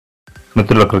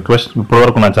మిత్రులకు రిక్వెస్ట్,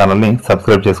 ఇప్పటివరకు నా ఛానల్ని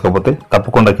సబ్స్క్రైబ్ చేసుకోకపోతే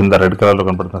తప్పకుండా కింద రెడ్ కలర్లో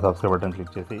కనపడుతున్న సబ్స్క్రైబ్ బటన్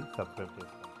క్లిక్ చేసి సబ్స్క్రైబ్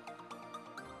చేసుకోండి.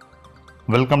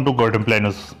 Welcome to gold employee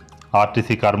news.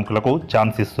 RTC కార్మికులకు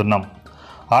ఛాన్స్ ఇస్తున్నాం.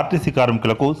 ఆర్టీసీ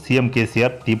కార్మికులకు సీఎం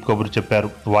కేసీఆర్ తీపి కబురు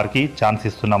చెప్పారు. వారికి ఛాన్స్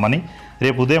ఇస్తున్నామని,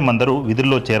 రేపు ఉదయం అందరూ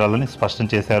విధుల్లో చేరాలని స్పష్టం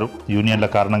చేశారు. యూనియన్ల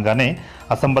కారణంగానే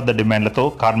అసంబద్ధ డిమాండ్లతో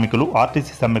కార్మికులు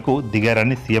ఆర్టీసీ సమ్మెకు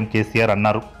దిగారని సీఎం కేసీఆర్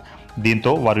అన్నారు.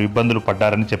 దీంతో వారు ఇబ్బందులు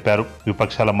పడ్డారని చెప్పారు.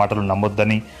 విపక్షాల మాటలు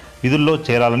నమ్మొద్దని, విధుల్లో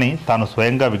చేరాలని తాను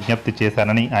స్వయంగా విజ్ఞప్తి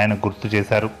చేశానని ఆయన గుర్తు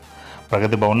చేశారు.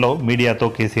 ప్రగతి భవన్లో మీడియాతో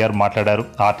కేసీఆర్ మాట్లాడారు.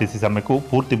 ఆర్టీసీ సమ్మెకు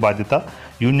పూర్తి బాధ్యత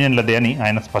యూనియన్లదే అని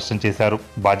ఆయన స్పష్టం చేశారు.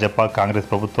 భాజపా, కాంగ్రెస్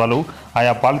ప్రభుత్వాలు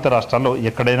ఆయా పాలిత రాష్ట్రాల్లో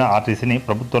ఎక్కడైనా ఆర్టీసీని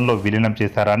ప్రభుత్వంలో విలీనం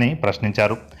చేశారా అని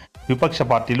ప్రశ్నించారు. విపక్ష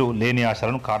పార్టీలు లేని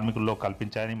ఆశలను కార్మికుల్లో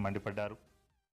కల్పించాయని మండిపడ్డారు.